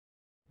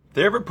If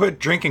they ever put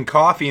drinking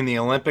coffee in the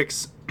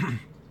Olympics,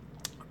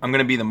 I'm going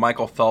to be the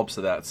Michael Phelps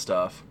of that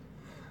stuff.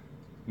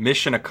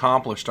 Mission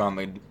accomplished on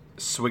the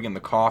swigging the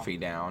coffee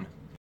down.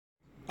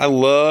 I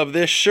love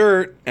this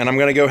shirt, and I'm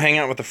going to go hang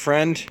out with a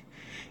friend,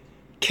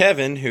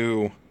 Kevin,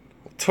 who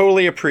will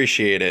totally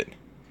appreciate it.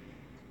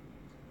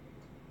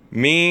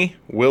 Me,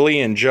 Willie,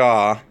 and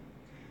Jaw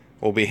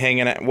will be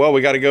hanging out. Well,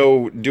 we got to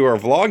go do our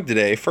vlog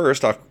today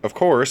first, of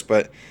course,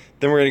 but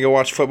then we're going to go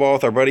watch football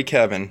with our buddy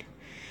Kevin.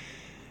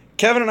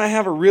 Kevin and I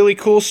have a really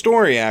cool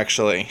story,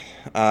 actually.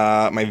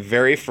 My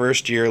very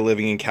first year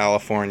living in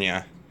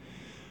California.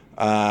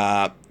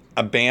 A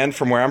band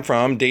from where I'm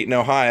from, Dayton,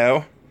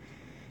 Ohio.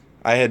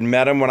 I had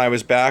met them when I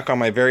was back on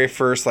my very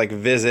first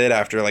visit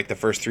after the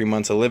first 3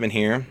 months of living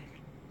here.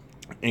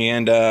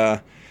 And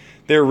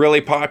they were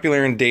really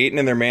popular in Dayton,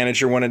 and their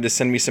manager wanted to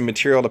send me some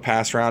material to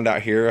pass around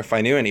out here if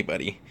I knew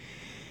anybody.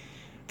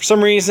 For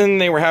some reason,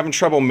 they were having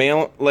trouble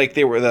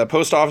the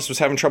post office was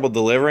having trouble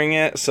delivering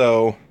it,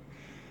 so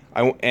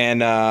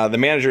the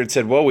manager had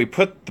said, well, we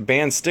put the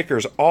band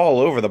stickers all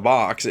over the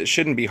box. It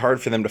shouldn't be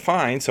hard for them to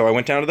find. So I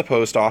went down to the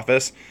post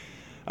office.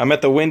 I'm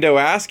at the window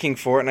asking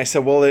for it, and I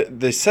said, well,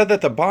 they said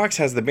that the box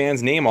has the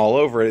band's name all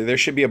over it. There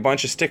should be a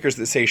bunch of stickers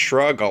that say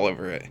Shrug all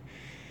over it.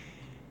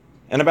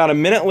 And about a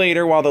minute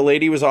later, while the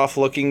lady was off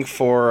looking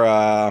for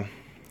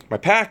my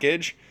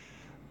package,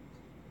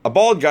 a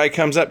bald guy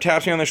comes up,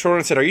 taps me on the shoulder,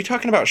 and said, are you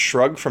talking about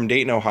Shrug from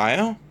Dayton,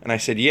 Ohio? And I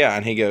said, yeah.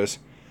 And he goes,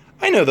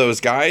 I know those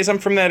guys. I'm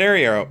from that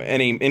area.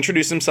 And he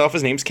introduced himself.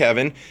 His name's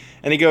Kevin.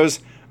 And he goes,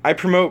 I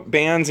promote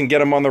bands and get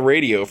them on the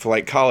radio for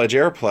college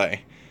airplay.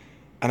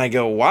 And I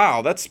go,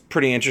 wow, that's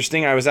pretty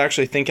interesting. I was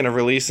actually thinking of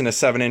releasing a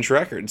 7-inch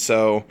record.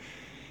 So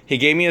he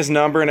gave me his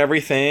number and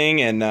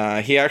everything.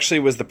 And he actually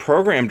was the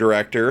program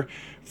director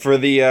for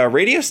the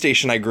radio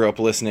station I grew up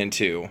listening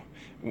to.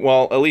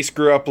 Well, at least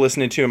grew up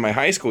listening to in my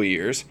high school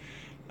years.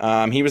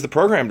 He was the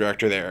program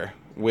director there,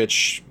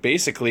 which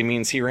basically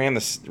means he ran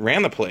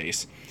the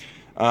place.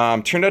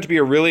 Turned out to be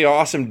a really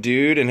awesome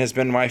dude and has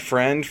been my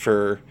friend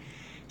for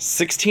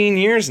 16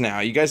 years now.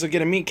 You guys will get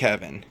to meet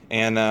Kevin.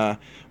 And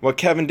what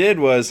Kevin did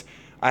was,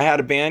 I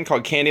had a band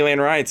called Candyland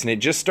Rides, and it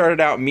just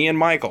started out me and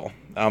Michael.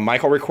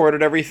 Michael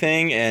recorded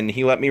everything, and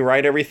he let me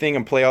write everything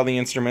and play all the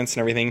instruments and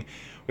everything.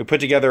 We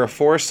put together a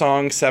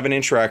 4-song,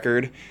 7-inch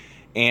record,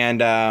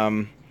 and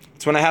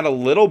it's when I had a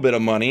little bit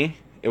of money.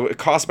 It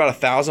cost about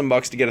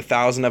 $1,000 to get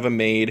 1,000 of them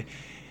made.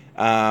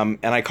 And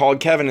I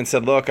called Kevin and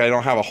said, look, I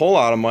don't have a whole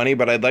lot of money,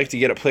 but I'd like to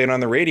get it played on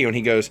the radio. And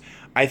he goes,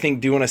 I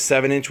think doing a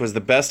 7-inch was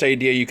the best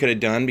idea you could have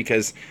done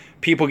because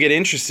people get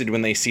interested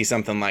when they see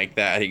something like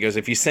that. He goes,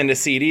 if you send a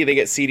CD, they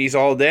get CDs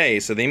all day,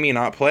 so they may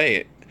not play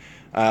it.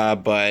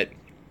 But,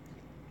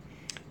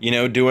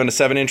 doing a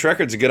 7-inch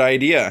record's a good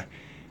idea.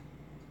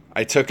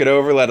 I took it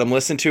over, let him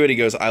listen to it. He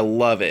goes, I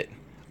love it.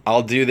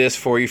 I'll do this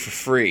for you for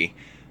free.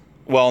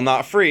 Well,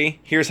 not free.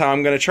 Here's how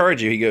I'm going to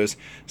charge you. He goes,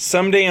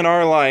 someday in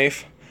our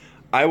life,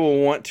 I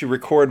will want to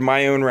record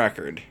my own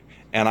record.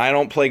 And I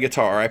don't play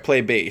guitar, I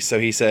play bass. So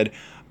he said,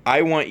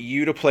 I want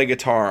you to play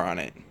guitar on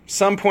it.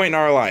 Some point in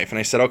our life. And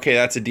I said, okay,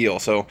 that's a deal.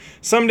 So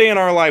someday in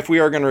our life, we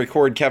are going to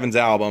record Kevin's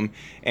album.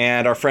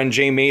 And our friend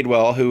Jay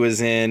Madewell, who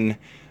was in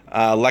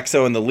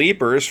Lexo and the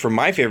Leapers from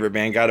my favorite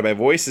band, Guided by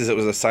Voices. It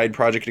was a side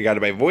project to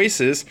Guided by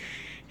Voices.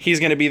 He's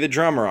going to be the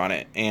drummer on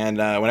it. And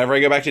whenever I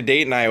go back to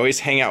Dayton, I always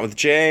hang out with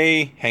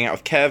Jay, hang out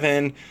with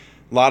Kevin.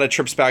 A lot of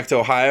trips back to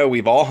Ohio,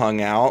 we've all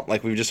hung out.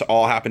 We've just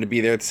all happened to be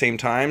there at the same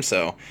time.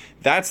 So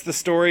that's the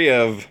story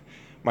of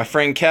my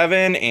friend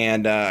Kevin.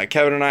 And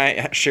Kevin and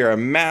I share a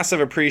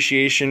massive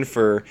appreciation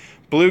for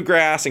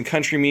bluegrass and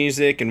country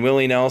music and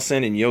Willie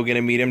Nelson. And you'll get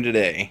to meet him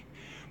today.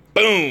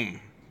 Boom!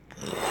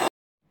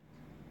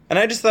 And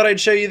I just thought I'd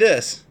show you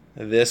this.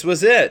 This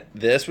was it.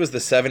 This was the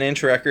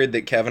 7-inch record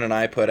that Kevin and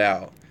I put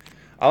out.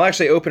 I'll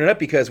actually open it up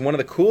because one of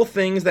the cool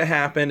things that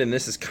happened, and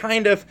this is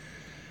kind of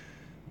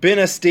been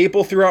a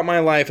staple throughout my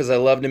life, as I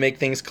love to make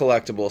things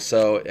collectible.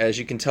 So as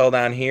you can tell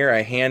down here,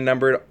 I hand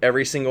numbered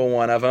every single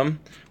one of them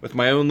with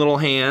my own little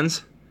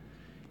hands.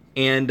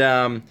 And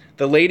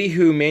the lady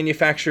who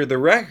manufactured the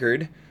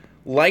record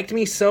liked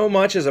me so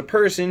much as a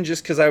person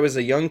just because I was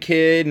a young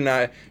kid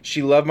and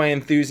she loved my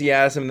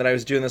enthusiasm that I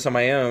was doing this on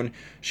my own.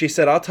 She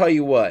said, I'll tell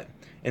you what,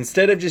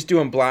 instead of just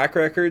doing black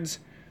records,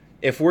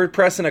 if we're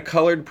pressing a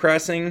colored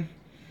pressing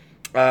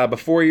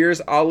before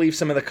yours, I'll leave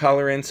some of the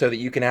color in so that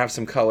you can have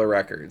some color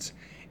records.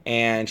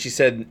 And she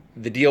said,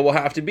 the deal will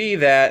have to be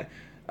that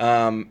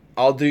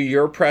I'll do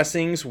your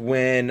pressings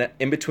when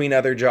in between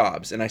other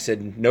jobs. And I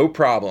said, no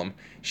problem.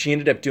 She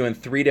ended up doing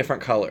 3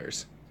 different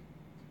colors.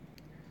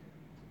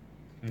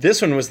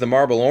 This one was the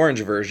marble orange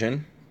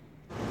version.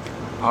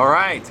 All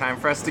right, time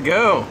for us to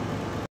go.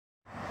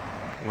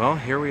 Well,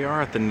 here we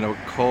are at the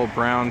Nicole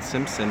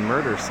Simpson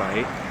murder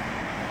site.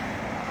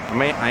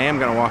 I am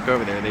going to walk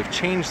over there. They've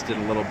changed it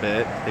a little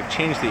bit. They've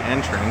changed the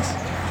entrance.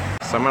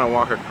 So I'm going to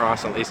walk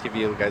across and at least give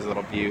you guys a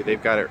little view.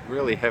 They've got it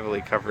really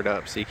heavily covered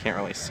up, so you can't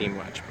really see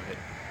much.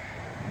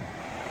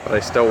 But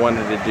I still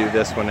wanted to do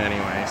this one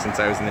anyway, since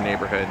I was in the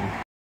neighborhood.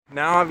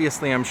 Now,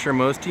 obviously, I'm sure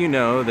most of you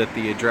know that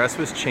the address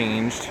was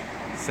changed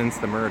since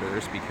the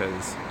murders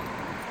because,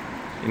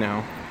 you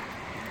know,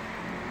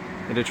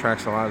 it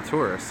attracts a lot of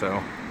tourists. So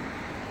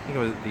I think it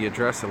was, the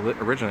address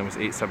originally was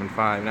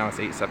 875, now it's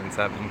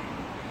 877.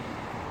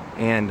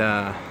 And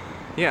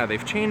yeah,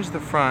 they've changed the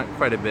front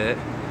quite a bit.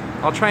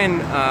 I'll try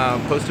and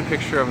post a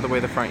picture of the way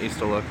the front used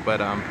to look, but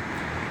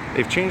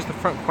they've changed the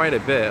front quite a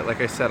bit.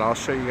 Like I said, I'll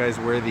show you guys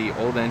where the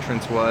old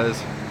entrance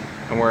was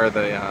and where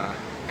the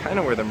kind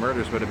of where the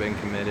murders would have been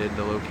committed,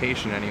 the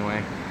location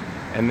anyway.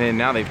 And then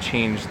now they've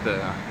changed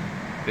the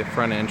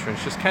front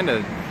entrance, just kind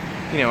of,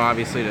 you know,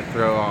 obviously to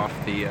throw off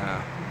the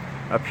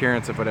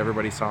appearance of what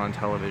everybody saw on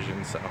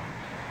television. So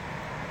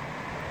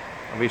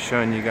I'll be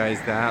showing you guys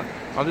that.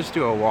 I'll just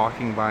do a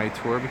walking by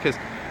tour because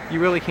you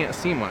really can't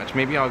see much.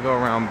 Maybe I'll go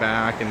around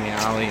back in the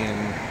alley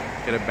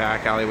and get a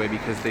back alleyway,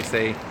 because they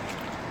say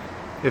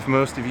if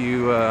most of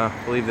you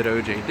believe that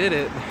OJ did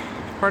it,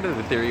 part of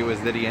the theory was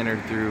that he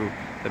entered through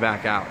the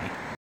back alley.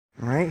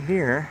 Right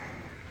here,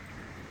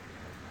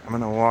 I'm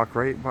gonna walk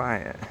right by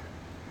it.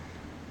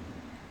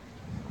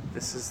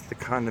 This is the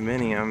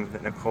condominium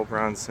that Nicole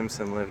Brown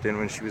Simpson lived in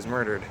when she was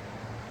murdered.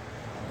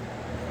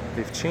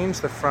 They've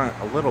changed the front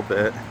a little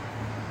bit.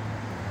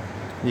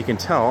 You can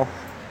tell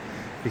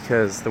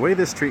because the way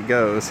this street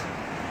goes,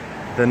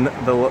 the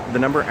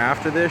number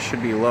after this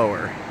should be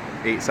lower,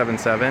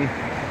 877.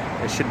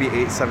 It should be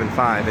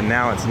 875, and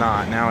now it's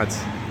not. Now it's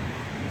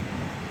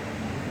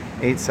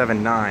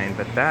 879,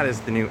 but that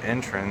is the new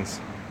entrance.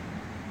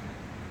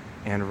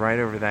 And right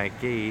over that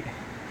gate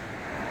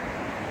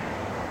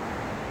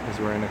is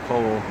where Nicole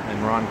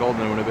and Ron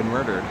Golden would have been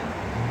murdered.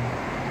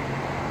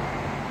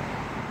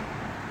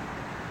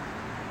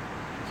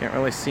 Can't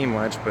really see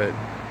much, but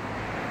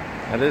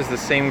that is the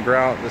same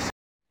grout.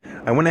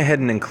 I went ahead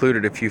and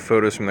included a few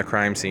photos from the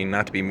crime scene,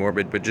 not to be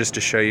morbid, but just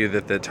to show you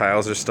that the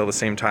tiles are still the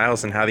same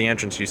tiles and how the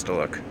entrance used to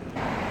look.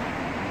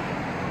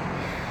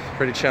 It's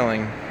pretty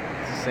chilling.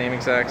 It's the same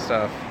exact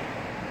stuff.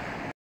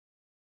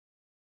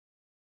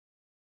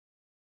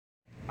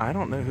 I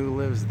don't know who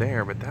lives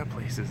there, but that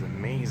place is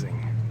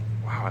amazing.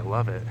 Wow, I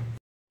love it.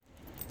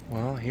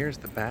 Well, here's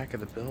the back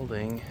of the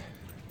building.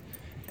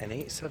 And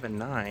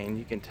 879,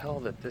 you can tell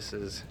that this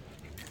is...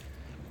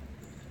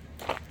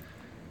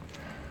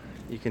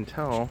 You can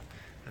tell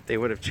that they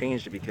would have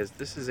changed it because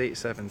this is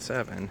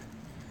 877,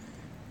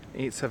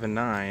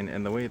 879,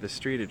 and the way the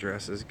street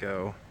addresses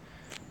go,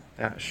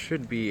 that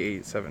should be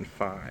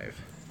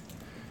 875.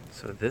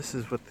 So this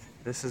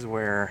is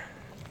where,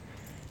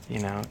 you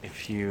know,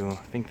 if you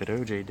think that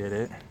OJ did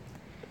it,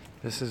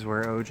 this is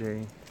where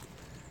OJ,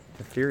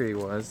 the theory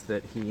was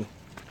that he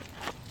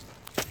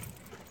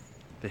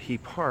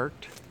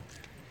parked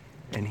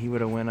and he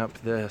would have went up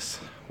this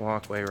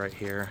walkway right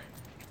here.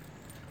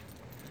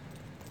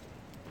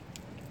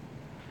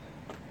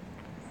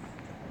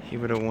 He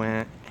would have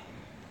went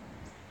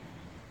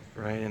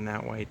right in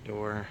that white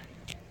door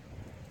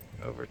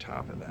over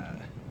top of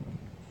that.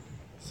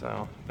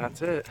 So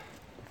that's it.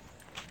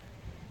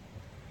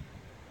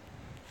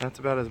 That's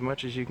about as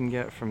much as you can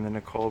get from the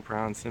Nicole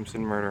Brown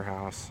Simpson murder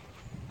house.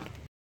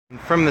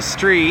 From the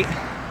street,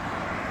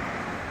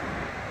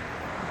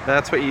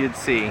 that's what you'd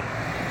see.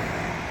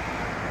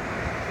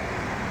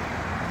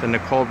 The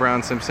Nicole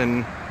Brown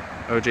Simpson,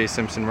 O.J.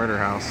 Simpson murder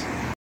house.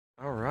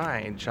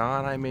 Alright,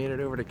 John, I made it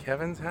over to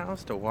Kevin's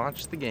house to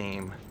watch the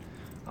game.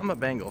 I'm a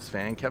Bengals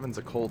fan, Kevin's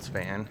a Colts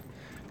fan,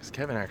 because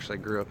Kevin actually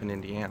grew up in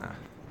Indiana,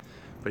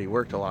 but he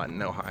worked a lot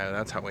in Ohio.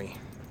 That's how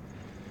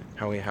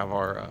we have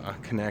our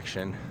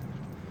connection.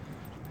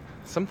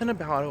 Something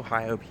about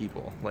Ohio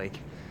people, like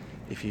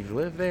if you've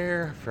lived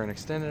there for an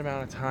extended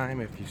amount of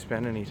time, if you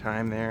spend any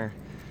time there,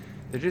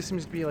 there just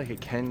seems to be like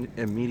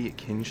immediate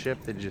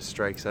kinship that just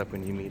strikes up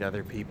when you meet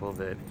other people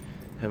that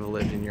have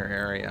lived in your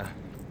area.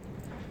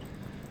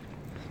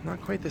 Not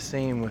quite the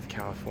same with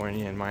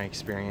California in my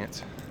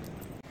experience.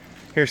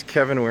 Here's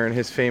Kevin wearing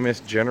his famous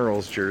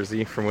Generals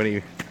jersey from when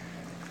he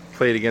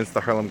played against the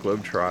Harlem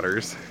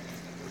Globetrotters.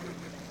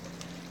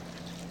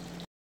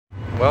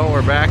 Well,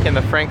 we're back in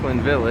the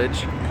Franklin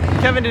Village.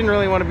 Kevin didn't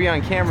really want to be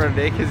on camera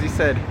today because he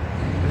said,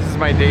 this is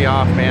my day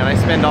off, man. I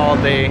spend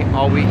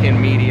all week in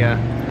media.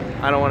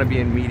 I don't want to be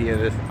in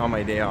media on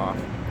my day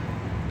off.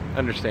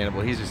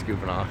 Understandable, he's just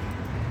goofing off.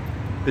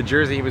 The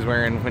jersey he was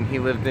wearing when he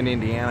lived in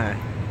Indiana,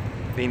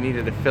 they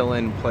needed a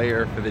fill-in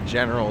player for the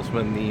Generals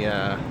when the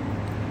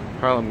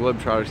Harlem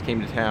Globetrotters came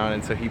to town,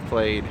 and so he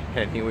played,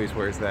 and he always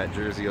wears that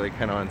jersey like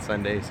kind of on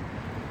Sundays.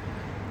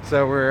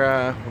 So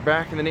we're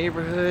back in the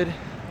neighborhood,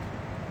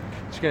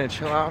 just gonna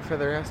chill out for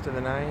the rest of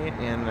the night,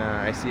 and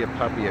I see a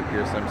puppy up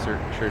here, so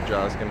I'm sure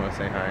Jaw's gonna want to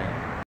say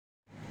hi.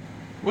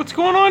 What's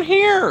going on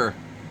here?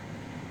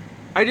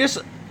 I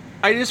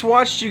just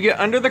watched you get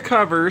under the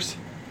covers,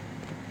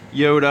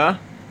 Yoda.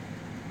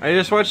 I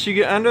just watched you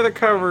get under the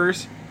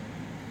covers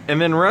and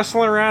then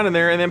wrestle around in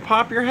there and then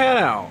pop your head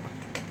out.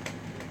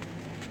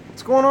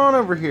 What's going on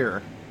over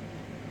here?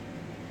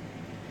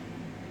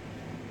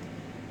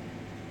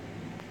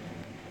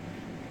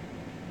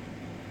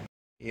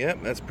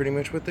 Yep, that's pretty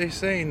much what they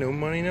say. No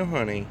money, no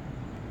honey.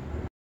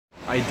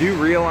 I do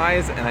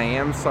realize, and I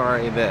am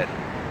sorry, that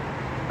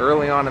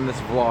early on in this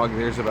vlog,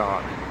 there's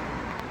about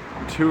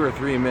 2 or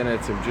 3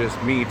 minutes of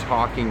just me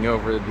talking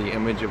over the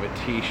image of a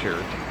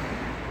t-shirt.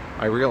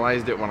 I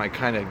realized it when I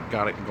kind of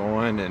got it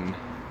going, and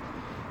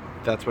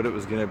that's what it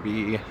was gonna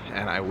be,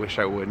 and I wish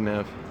I wouldn't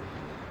have.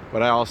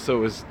 But I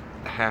also was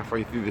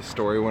halfway through the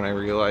story when I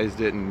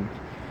realized it and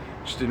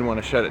just didn't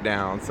want to shut it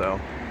down. So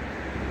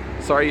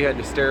sorry you had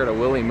to stare at a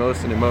Willie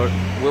Nelson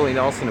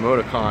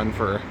emoticon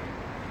for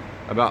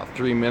about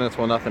 3 minutes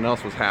while nothing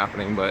else was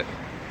happening, but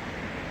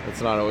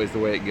it's not always the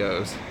way it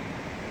goes.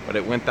 But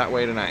it went that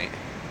way tonight.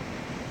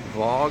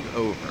 Vlog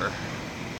over.